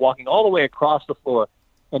TV, so he's walking all the way across the floor,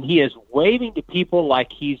 and he is waving to people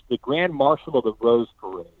like he's the Grand Marshal of the Rose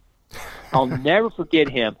Parade. I'll never forget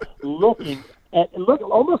him looking and look,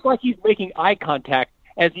 almost like he's making eye contact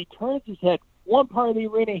as he turns his head. One part of the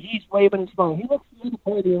arena, he's waving and smiling. He looks at the other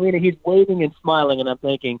part of the arena, he's waving and smiling, and I'm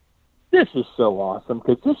thinking, this is so awesome,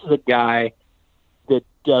 because this is a guy that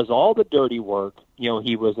does all the dirty work.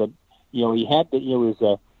 He was a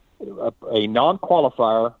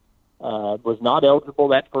non-qualifier, was not eligible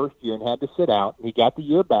that first year and had to sit out. He got the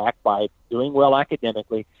year back by doing well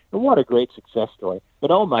academically, and what a great success story.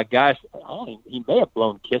 But oh my gosh, he may have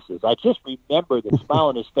blown kisses. I just remember the smile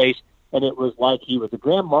on his face, and it was like he was a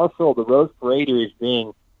Grand Marshal of the Rose Parade, or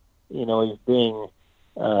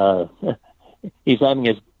he's having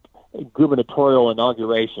his gubernatorial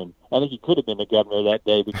inauguration. I think he could have been the governor that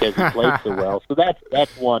day because he played so well. So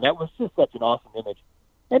that's one. That was just such an awesome image.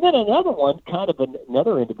 And then another one, kind of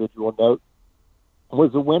another individual note,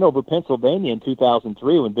 was the win over Pennsylvania in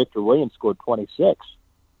 2003 when Victor Williams scored 26.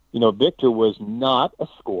 Victor was not a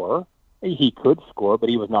scorer. He could score, but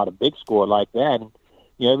he was not a big scorer like that. And,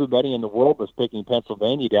 everybody in the world was picking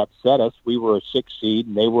Pennsylvania to upset us. We were a 6 seed,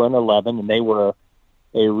 and they were an 11, and they were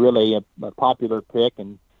a really popular pick.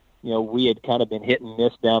 And, we had kind of been hit and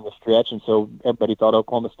miss down the stretch, and so everybody thought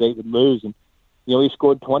Oklahoma State would lose. And, he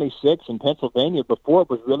scored 26 in Pennsylvania. Before it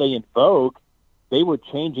was really in vogue, they were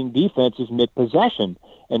changing defenses mid-possession,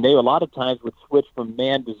 and they a lot of times would switch from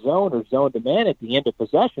man to zone or zone to man at the end of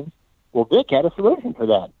possessions. Well, Vic had a solution for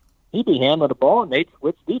that. He'd be handling the ball, and they'd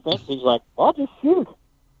switch defense. He's like, I'll just shoot.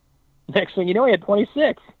 Next thing you know, he had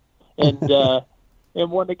 26 and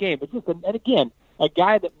won the game. But and again, a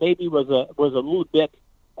guy that maybe was a little bit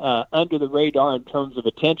under the radar in terms of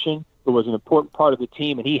attention, but was an important part of the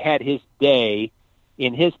team, and he had his day,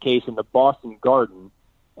 in his case, in the Boston Garden,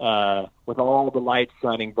 with all the lights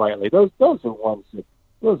shining brightly. Those are ones that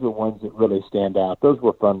really stand out. Those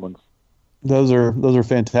were fun ones. Those are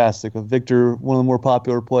fantastic. Victor, one of the more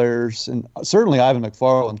popular players, and certainly Ivan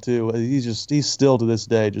McFarland too. He's still to this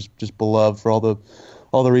day just beloved for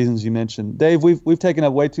all the reasons you mentioned. Dave, we've taken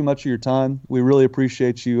up way too much of your time. We really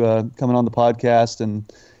appreciate you coming on the podcast,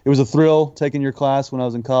 and it was a thrill taking your class when I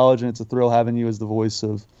was in college, and it's a thrill having you as the voice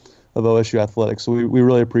of OSU athletics. So we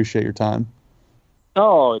really appreciate your time.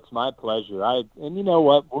 Oh, it's my pleasure. And you know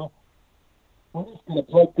what? We're just going to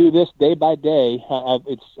plug through this day by day.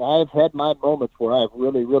 I've had my moments where I've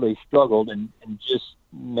really, really struggled, and just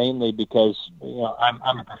mainly because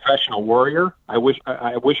I'm a professional worrier. I wish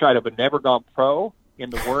I'd have never gone pro in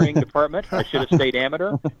the worrying department. I should have stayed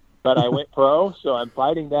amateur, but I went pro, so I'm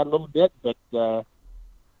fighting that a little bit. But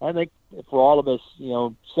I think for all of us,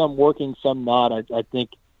 some working, some not. I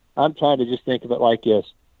think I'm trying to just think of it like this.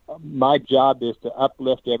 My job is to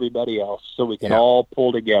uplift everybody else so we can all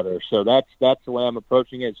pull together. So that's the way I'm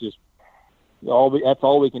approaching it. It's just that's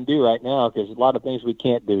all we can do right now, because a lot of things we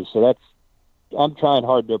can't do. So I'm trying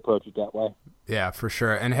hard to approach it that way. Yeah, for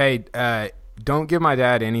sure. And hey, don't give my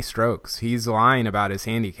dad any strokes. He's lying about his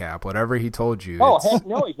handicap. Whatever he told you. Oh, heck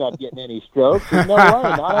no, he's not getting any strokes. There's no way.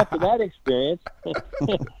 Not after that experience. He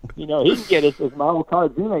can get his, as my old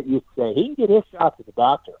college roommate used to say, he can get his shots at the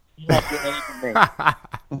doctor. He's not getting anything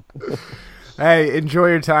from me. Hey, enjoy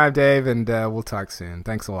your time, Dave, and we'll talk soon.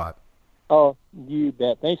 Thanks a lot. Oh, you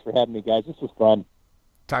bet. Thanks for having me, guys. This was fun.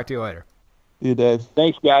 Talk to you later. See you, Dave.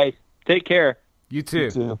 Thanks, guys. Take care. You too.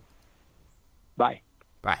 You too. Bye.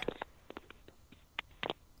 Bye.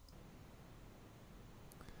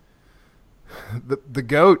 The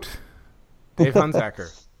GOAT, Dave Hunziker.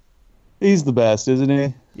 He's the best, isn't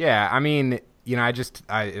he? Yeah, I mean,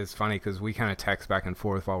 it's funny because we kind of text back and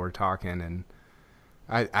forth while we're talking, and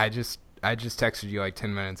I just texted you like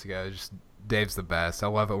 10 minutes ago. Just Dave's the best. I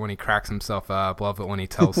love it when he cracks himself up. Love it when he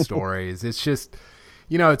tells stories. It's just,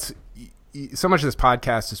 it's so much of this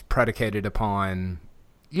podcast is predicated upon,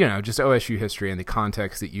 just OSU history and the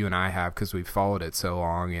context that you and I have because we've followed it so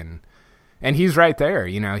long, and he's right there.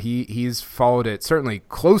 He's followed it certainly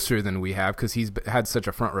closer than we have because he's had such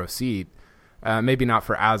a front row seat. Maybe not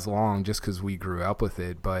for as long just because we grew up with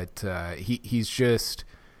it, but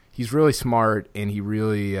he's really smart, and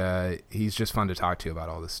he's just fun to talk to about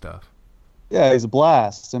all this stuff. Yeah, he's a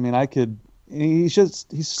blast. I mean,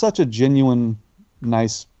 he's such a genuine,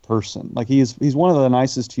 nice person. Like he's one of the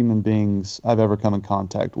nicest human beings I've ever come in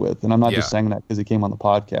contact with. And I'm not just saying that because he came on the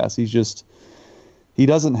podcast. He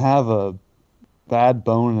doesn't have a bad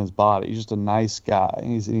bone in his body. He's just a nice guy.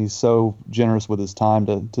 He's so generous with his time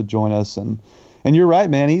to join us. And you're right,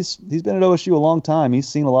 man. He's been at OSU a long time. He's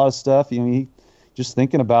seen a lot of stuff. He just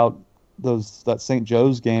thinking about that St.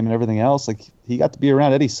 Joe's game and everything else. Like he got to be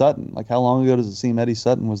around Eddie Sutton. Like how long ago does it seem Eddie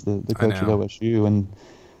Sutton was the coach at OSU? And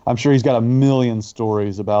I'm sure he's got a million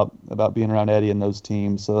stories about being around Eddie and those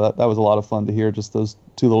teams. So that was a lot of fun to hear. Just those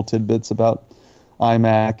two little tidbits about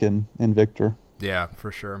iMac and Victor. Yeah,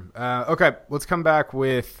 for sure. Okay, let's come back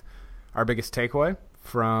with our biggest takeaway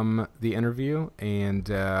from the interview, and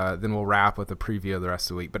then we'll wrap with a preview of the rest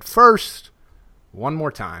of the week. But first, one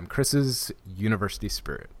more time, Chris's University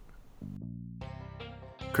Spirit.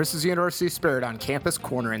 Chris's University Spirit on Campus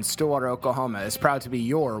Corner in Stillwater, Oklahoma is proud to be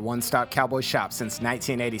your one-stop cowboy shop since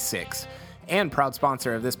 1986 and proud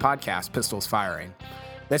sponsor of this podcast, Pistols Firing.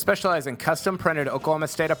 They specialize in custom-printed Oklahoma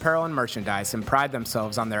State apparel and merchandise and pride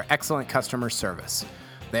themselves on their excellent customer service.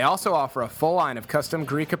 They also offer a full line of custom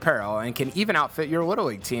Greek apparel and can even outfit your Little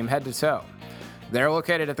League team head to toe. They're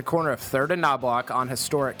located at the corner of 3rd and Knobloch on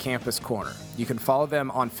historic Campus Corner. You can follow them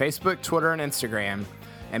on Facebook, Twitter, and Instagram,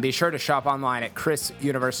 and be sure to shop online at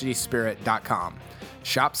chrisuniversityspirit.com.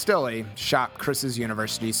 Shop Stilly, shop Chris's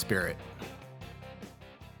University Spirit.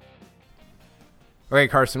 Okay,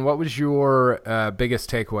 Carson, what was your biggest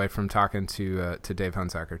takeaway from talking to Dave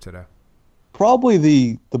Hunziker today? Probably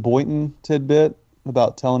the Boynton tidbit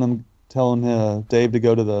about telling Dave to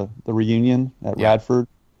go to the reunion at Radford.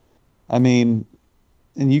 I mean,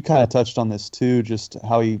 and you kind of touched on this too, just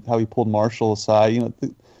how he pulled Marshall aside. You know,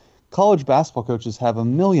 college basketball coaches have a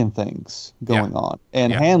million things going on,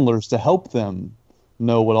 and handlers to help them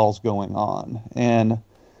know what all's going on. And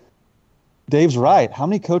Dave's right. How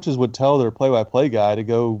many coaches would tell their play-by-play guy to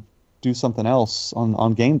go do something else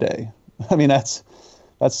on game day? I mean, that's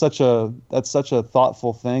such a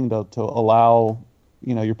thoughtful thing to allow,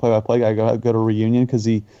 you know, your play-by-play guy go to a reunion, because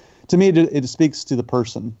to me it speaks to the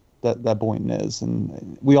person that Boynton is,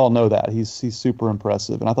 and we all know that he's super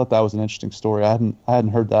impressive. And I thought that was an interesting story. I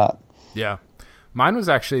hadn't heard that. Yeah, mine was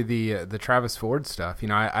actually the Travis Ford stuff. You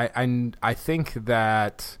know, I think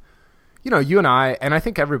that, you know, you and I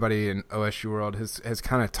think everybody in OSU world has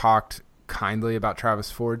kind of talked kindly about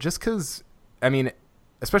Travis Ford, just because, I mean,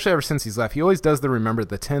 especially ever since he's left, he always does the remember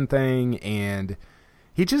the 10 thing, and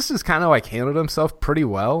he just has kind of like handled himself pretty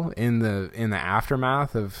well in the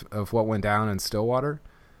aftermath of what went down in Stillwater.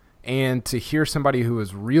 And to hear somebody who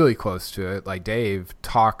was really close to it, like Dave,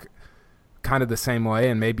 talk kind of the same way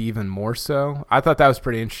and maybe even more so, I thought that was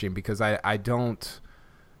pretty interesting, because I don't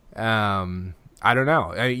know.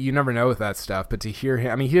 You never know with that stuff, but to hear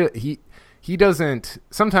him, I mean, he doesn't.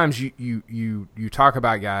 Sometimes you talk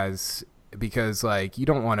about guys because, like, you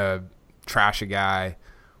don't want to trash a guy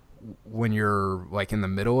when you're like in the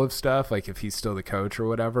middle of stuff, like if he's still the coach or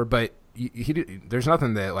whatever. But there's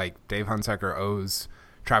nothing that like Dave Hunziker owes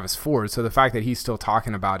Travis Ford. So the fact that he's still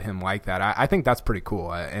talking about him like that, I think that's pretty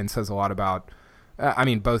cool, and says a lot about, I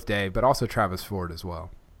mean, both Dave, but also Travis Ford as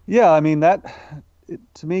well. Yeah, I mean, to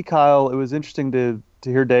me, Kyle, it was interesting to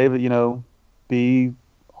hear Dave, you know, be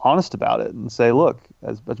honest about it and say, look,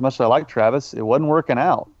 as much as I like Travis, it wasn't working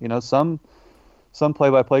out. You know, some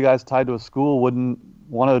play-by-play guys tied to a school wouldn't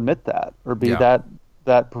want to admit that or be that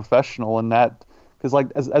professional, and that, because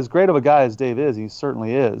like as great of a guy as Dave is, he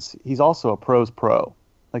certainly is, he's also a pro's pro.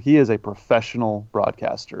 Like, he is a professional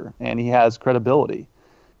broadcaster, and he has credibility,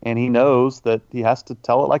 and he knows that he has to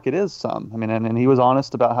tell it like it is some. I mean, and he was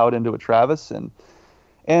honest about how it ended with Travis, and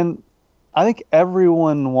I think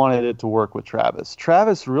everyone wanted it to work with Travis.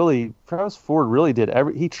 Travis Ford really did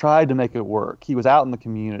he tried to make it work. He was out in the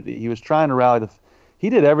community. He was trying to rally he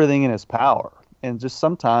did everything in his power. And just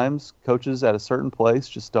sometimes coaches at a certain place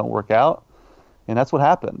just don't work out, and that's what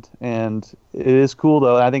happened. And it is cool,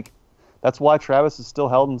 though. And I think that's why Travis is still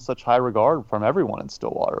held in such high regard from everyone in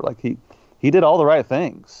Stillwater. Like, he did all the right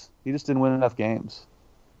things. He just didn't win enough games.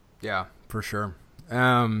 Yeah, for sure.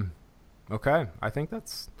 Okay, I think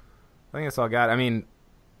that's all I got. I mean,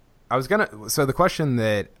 so the question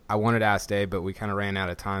that I wanted to ask Dave, but we kind of ran out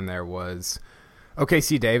of time there, was, okay,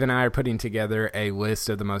 see, Dave and I are putting together a list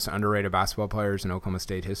of the most underrated basketball players in Oklahoma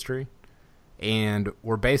State history, and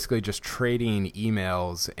we're basically just trading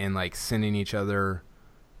emails and like sending each other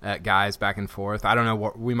guys back and forth. I don't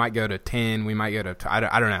know, we might go to 10, we might go to, I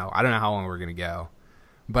don't know how long we're going to go,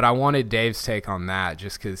 but I wanted Dave's take on that,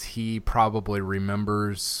 just because he probably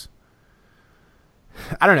remembers,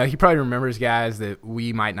 I don't know, he probably remembers guys that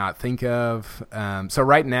we might not think of. So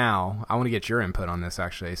right now, I want to get your input on this,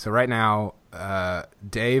 actually. So right now,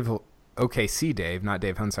 Dave, OKC Dave, not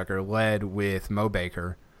Dave Hunziker, led with Mo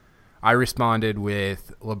Baker. I responded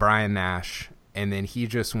with LeBrian Nash, and then he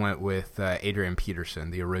just went with Adrian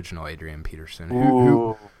Peterson, the original Adrian Peterson.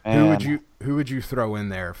 Who would you throw in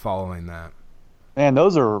there following that? Man,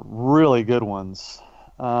 those are really good ones.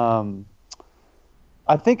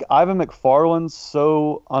 I think Ivan McFarland's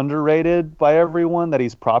so underrated by everyone that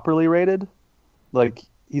he's properly rated. Like,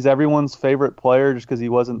 he's everyone's favorite player just because he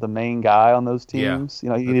wasn't the main guy on those teams. You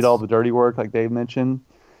know, he did all the dirty work, like Dave mentioned.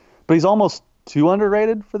 But he's almost too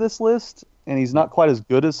underrated for this list. and he's not quite as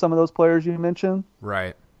good as some of those players you mentioned.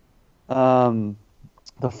 Right. The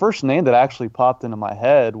first name that actually popped into my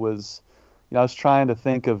head was, I was trying to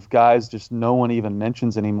think of guys just no one even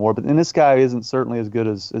mentions anymore. But this guy isn't certainly as good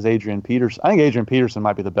as Adrian Peterson. I think Adrian Peterson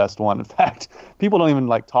might be the best one. In fact, people don't even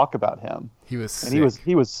talk about him. He was sick. And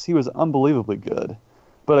he was unbelievably good.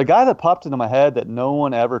 But a guy that popped into my head that no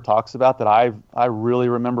one ever talks about that I really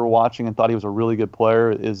remember watching and thought he was a really good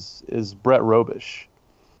player is Brett Robish.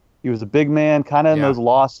 He was a big man, kind of in those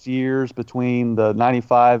lost years between the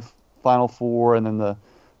 '95 Final Four and then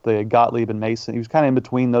the Gottlieb and Mason. He was kind of in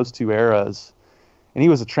between those two eras. And he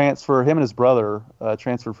was a transfer. Him and his brother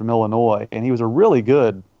transferred from Illinois, and he was a really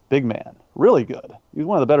good big man. Really good. He was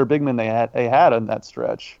one of the better big men they had in that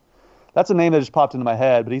stretch. That's a name that just popped into my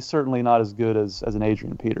head, but he's certainly not as good as an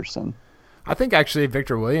Adrian Peterson. I think actually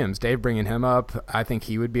Victor Williams, Dave bringing him up, I think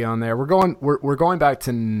he would be on there. We're going back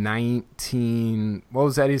to 19. What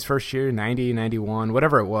was Eddie's first year? 90, 91,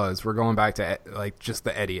 whatever it was. We're going back to just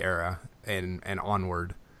the Eddie era and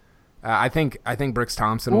onward. I think Brooks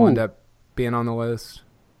Thompson will end up being on the list.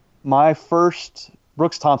 My first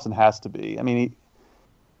Brooks Thompson has to be. I mean,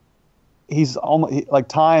 he's almost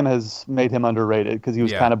time has made him underrated because he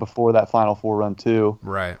was kind of before that Final Four run too.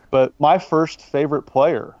 Right. But my first favorite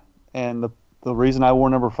player, and the reason I wore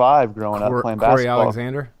number 5 growing up playing basketball.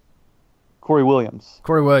 Corey Williams.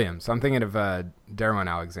 I'm thinking of Darwin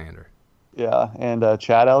Alexander. Yeah, and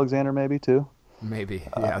Chad Alexander maybe too. Maybe.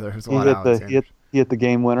 Yeah, there's a lot of Alexanders. He hit the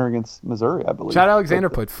game winner against Missouri, I believe. Chad Alexander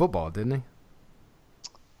played football, didn't he?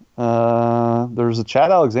 There's a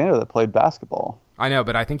Chad Alexander that played basketball. I know,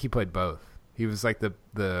 but I think he played both. He was like the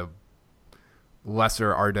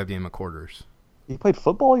lesser R.W. McQuarters. He played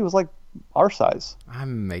football? He was like our size.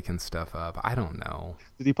 I'm making stuff up. I don't know.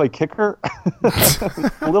 Did he play kicker?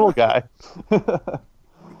 Little guy.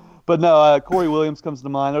 But no, Corey Williams comes to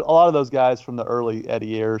mind. A lot of those guys from the early Eddie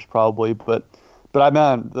years probably, but I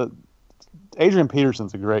mean, Adrian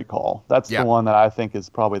Peterson's a great call. That's the one that I think is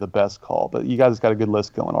probably the best call. But you guys got a good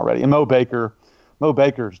list going already. And Mo Baker's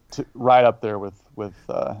right up there with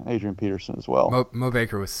Adrian Peterson as well. Mo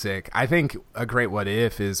Baker was sick. I think a great what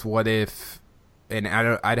if, and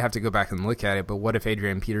I'd have to go back and look at it, but what if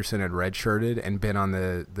Adrian Peterson had redshirted and been on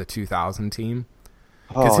the 2000 team?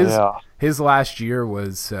 Because his last year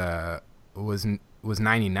was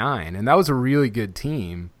 99, and that was a really good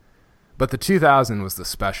team. But the 2000 was the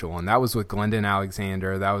special one. That was with Glendon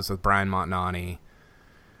Alexander. That was with Brian Montanani.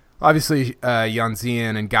 Obviously,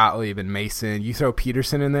 Janzian and Gottlieb and Mason. You throw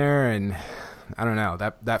Peterson in there, and I don't know.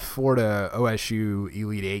 That Florida OSU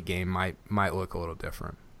Elite 8 game might look a little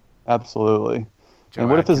different. Absolutely. Joe and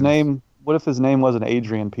what Atkins. if his name wasn't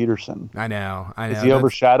Adrian Peterson? I know. Is he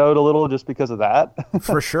overshadowed a little just because of that?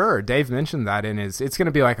 For sure. Dave mentioned that in his. It's going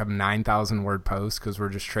to be like a 9,000 word post because we're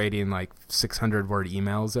just trading like 600 word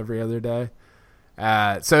emails every other day.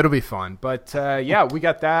 So it'll be fun. But we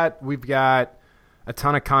got that. We've got a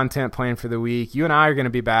ton of content planned for the week. You and I are going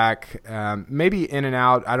to be back, maybe in and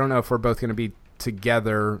out. I don't know if we're both going to be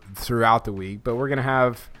together throughout the week, but we're going to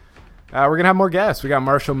have more guests. We got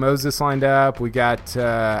Marshall Moses lined up. We got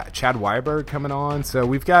Chad Weiberg coming on. So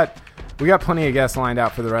we got plenty of guests lined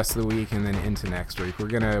out for the rest of the week and then into next week. We're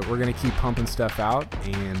gonna keep pumping stuff out.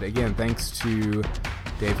 And again, thanks to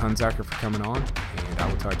Dave Hunziker for coming on. And I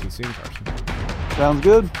will talk to you soon, Carson. Sounds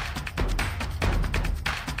good.